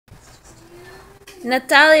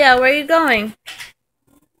Natalia, where are you going?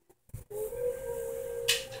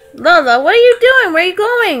 Lola, what are you doing? Where are you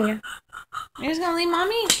going? You're just gonna leave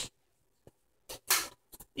mommy?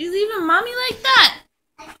 You leaving mommy like that?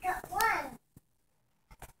 I got one.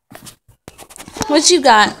 What you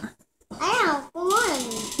got? I have one.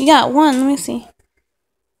 You got one. Let me see.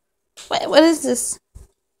 What is this?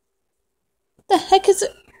 What the heck is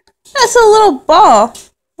it? That's a little ball.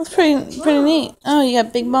 That's pretty neat. Oh, you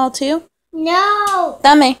got big ball too? No.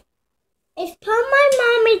 Dame. It's from my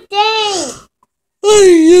mommy thing. Oh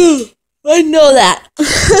yeah, I know that.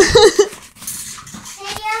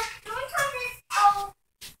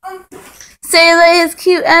 Sayla is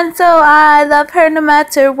cute and so I love her no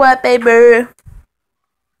matter what, baby.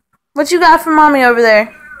 What you got for mommy over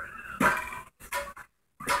there?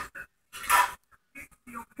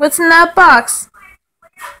 What's in that box?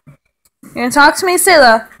 You gonna talk to me,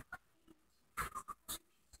 Sayla?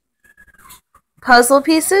 Puzzle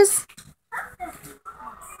pieces?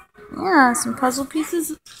 Yeah, some puzzle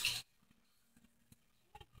pieces.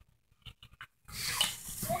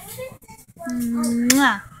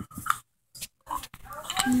 Mwah.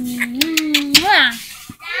 Mwah.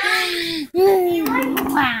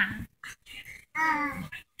 Mwah.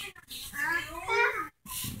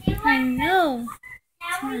 I know.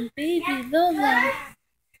 It's my baby Lola.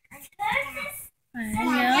 I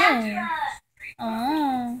know.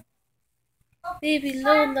 Oh. Baby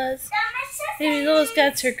Lola's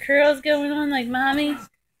got her curls going on like mommy.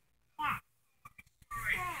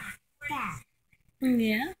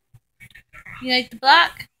 Yeah. You like the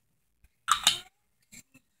black?